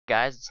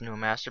guys, it's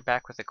Newomaster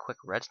back with a quick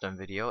redstone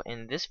video.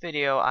 In this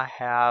video I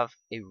have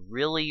a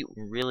really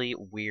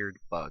weird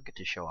bug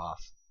to show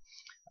off.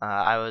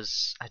 I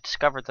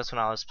discovered this when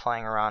I was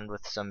playing around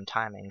with some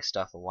timing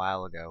stuff a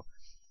while ago,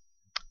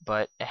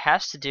 but it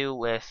has to do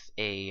with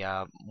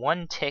a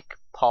one tick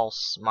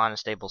pulse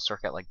monostable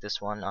circuit like this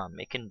one.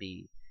 It can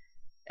be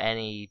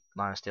any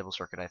monostable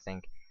circuit, I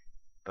think,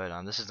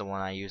 but this is the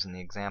one I use in the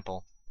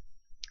example.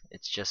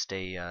 It's just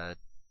a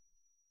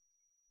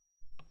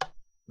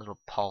little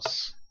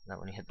pulse that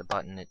when you hit the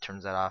button it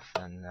turns that off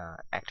and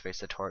activates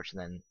the torch,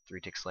 and then 3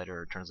 ticks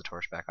later it turns the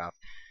torch back off,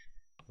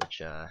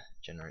 which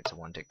generates a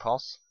 1 tick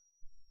pulse.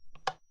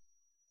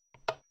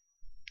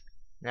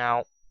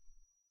 Now,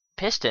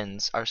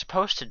 pistons are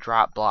supposed to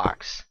drop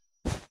blocks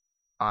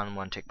on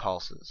 1 tick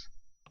pulses,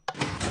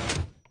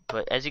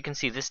 but as you can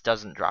see this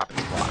doesn't drop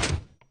its block.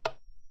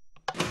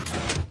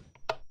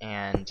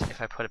 And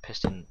if I put a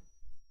piston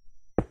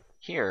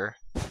here,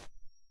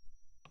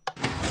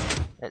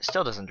 it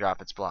still doesn't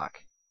drop its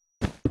block.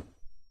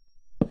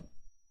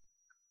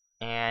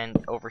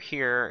 And over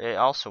here, it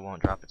also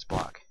won't drop its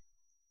block.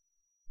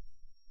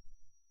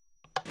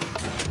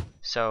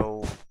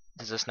 So,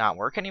 does this not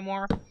work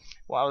anymore?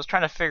 Well, I was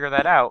trying to figure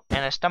that out,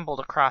 and I stumbled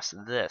across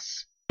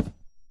this.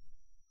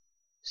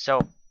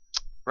 So,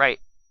 right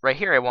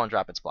here, it won't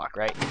drop its block,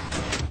 right?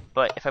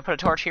 But if I put a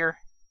torch here,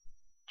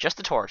 just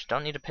the torch,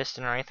 don't need a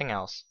piston or anything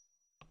else,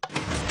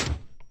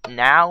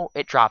 now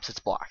it drops its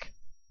block.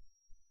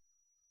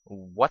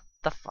 What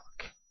the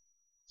fuck?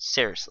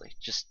 Seriously,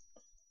 just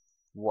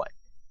what?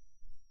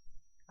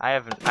 I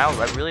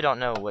really don't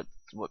know what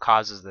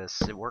causes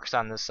this. It works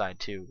on this side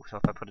too. So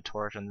if I put a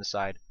torch on this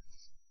side,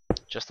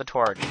 just the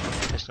torch,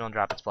 the piston will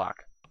drop its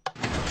block.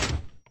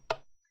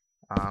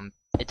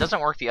 It doesn't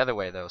work the other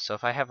way though. So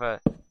if I have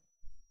a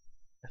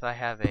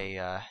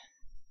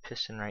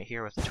piston right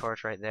here with the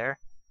torch right there,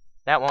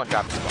 that won't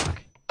drop its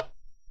block.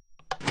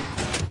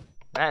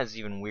 That is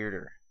even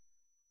weirder.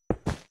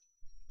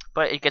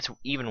 But it gets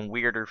even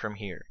weirder from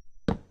here,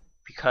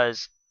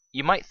 because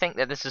you might think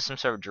that this is some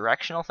sort of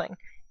directional thing.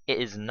 It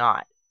is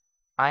not.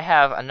 I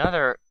have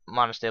another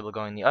monostable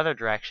going the other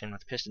direction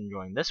with piston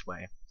going this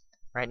way.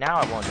 Right now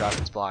it won't drop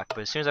its block, but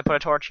as soon as I put a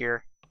torch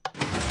here,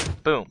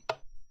 boom,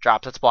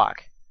 drops its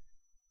block.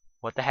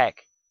 What the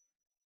heck?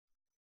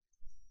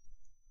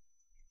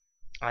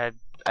 I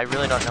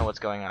really don't know what's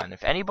going on.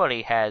 If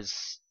anybody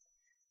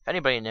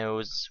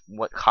knows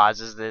what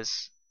causes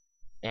this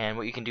and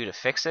what you can do to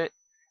fix it,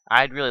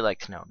 I'd really like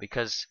to know,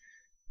 because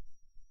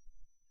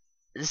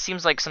this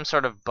seems like some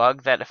sort of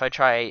bug that if I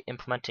try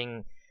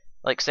implementing,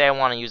 like say I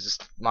want to use this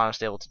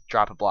monostable to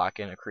drop a block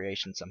in a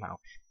creation somehow,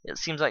 it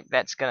seems like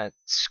that's gonna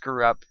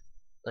screw up.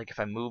 Like if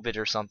I move it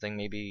or something,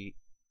 maybe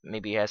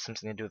it has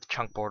something to do with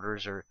chunk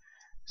borders or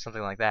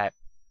something like that.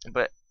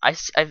 But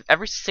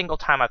every single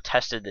time I've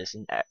tested this,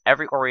 in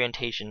every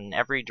orientation,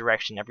 every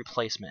direction, every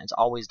placement, it's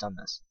always done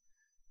this.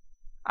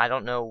 I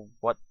don't know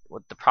what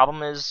the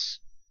problem is.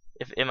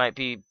 If it might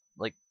be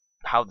like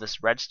how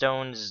this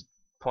redstone is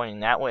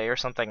pointing that way or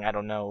something, I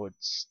don't know.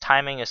 Its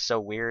timing is so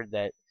weird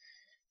that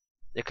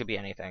it could be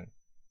anything.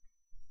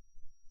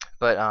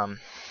 But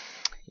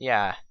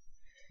yeah,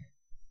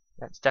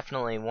 that's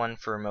definitely one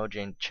for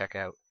Mojang to check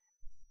out.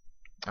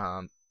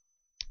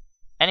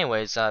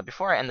 Anyways,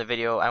 before I end the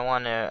video, I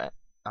want to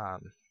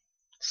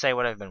say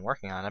what I've been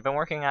working on. I've been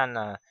working on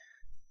a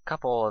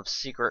couple of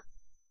secret,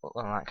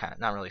 well,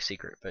 not really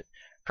secret, but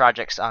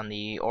projects on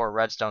the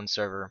redstone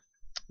server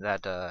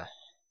that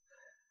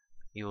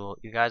you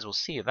guys will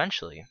see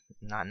eventually,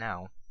 not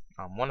now.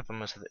 One of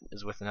them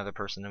is with another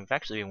person, and we've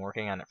actually been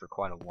working on it for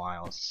quite a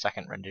while. It's the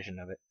second rendition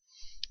of it.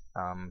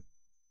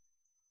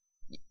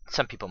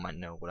 Some people might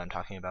know what I'm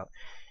talking about.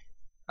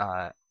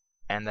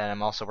 And then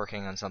I'm also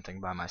working on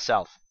something by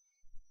myself.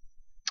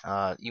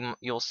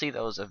 You'll see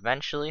those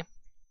eventually,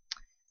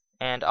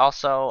 and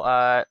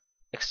also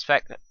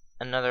expect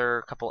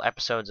another couple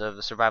episodes of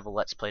the Survival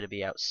Let's Play to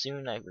be out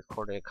soon. I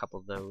recorded a couple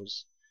of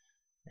those,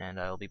 and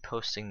I'll be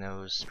posting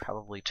those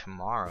probably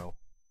tomorrow.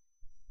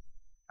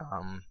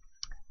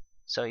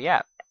 So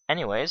yeah,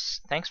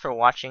 anyways, thanks for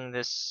watching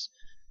this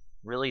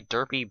really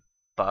derpy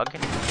bug,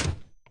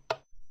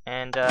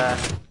 and yeah,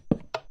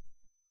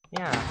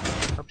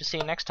 hope to see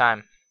you next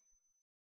time.